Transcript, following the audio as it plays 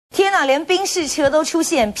天哪，连宾士车都出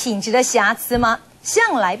现品质的瑕疵吗？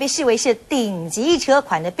向来被视为是顶级车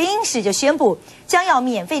款的宾士就宣布，将要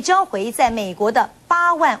免费召回在美国的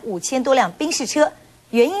85000多辆宾士车，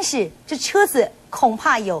原因是这车子恐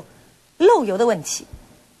怕有漏油的问题。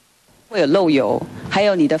 会有漏油，还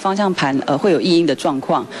有你的方向盘会有异音的状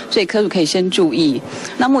况，所以客户可以先注意。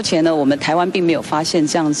那目前呢，我们台湾并没有发现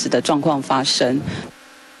这样子的状况发生。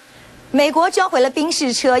美国召回了宾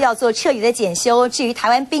士车，要做彻底的检修。至于台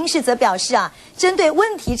湾宾士则表示针对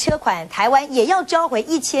问题车款，台湾也要召回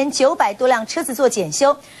1900多辆车子做检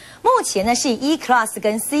修。目前呢是以 E-Class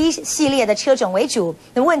跟 C 系列的车种为主。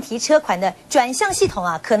那问题车款的转向系统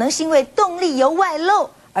可能是因为动力油外漏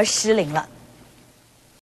而失灵了。